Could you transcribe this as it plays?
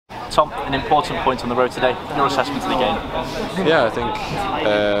Tom, an important point on the road today. Your assessment of the game? Yeah, I think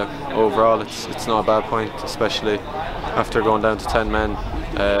overall it's not a bad point, especially after going down to 10 men.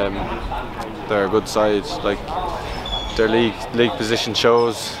 They're a good side. Like their league position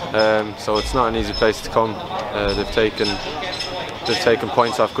shows, so it's not an easy place to come. They've taken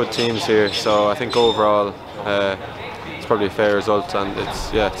points off good teams here, so I think overall it's probably a fair result, and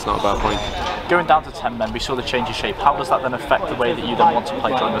it's not a bad point. Going down to 10 men, we saw the change of shape. How does that then affect the way that you then want to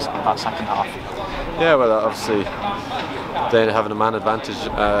play during that second half? Yeah, well, obviously they having a man advantage,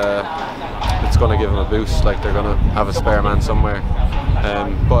 it's going to give them a boost. Like they're going to have a spare man somewhere.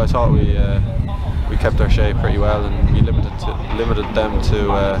 But I thought we kept our shape pretty well, and we limited them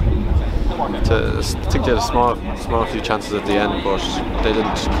to. I think they had a small few chances at the end, but they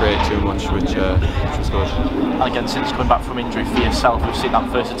didn't create too much, which was good. And again, since coming back from injury for yourself, we've seen that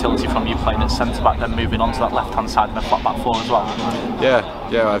versatility from you playing at centre back, then moving on to that left hand side in a flat back four as well.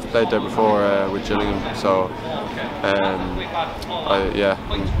 Yeah, I've played there before with Gillingham, so I'm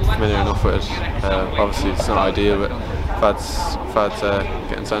familiar enough with it. Obviously, it's not ideal with Fad's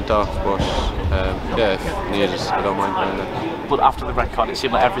getting sent off, but if needed, I don't mind playing there. But after the red card, it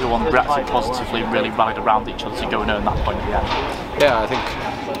seemed like everyone reacted positively, really rallied around each other to go and earn that point at the end. Yeah, I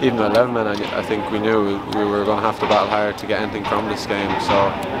think even at 11 men, I think we knew we were going to have to battle hard to get anything from this game.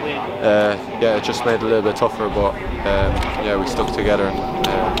 So it just made it a little bit tougher, but we stuck together and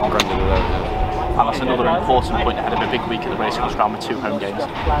grinded it out. And that's another important point ahead of a big week at the Racecourse Ground with 2 home games.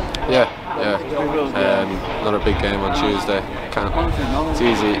 Another big game on Tuesday. It's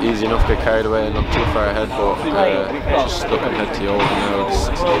easy enough to get carried away and look too far ahead, but just looking ahead to the Oval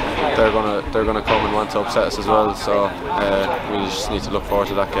now, they're gonna come and want to upset us as well. So we just need to look forward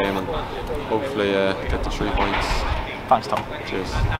to that game and hopefully get the 3 points. Thanks, Tom. Cheers.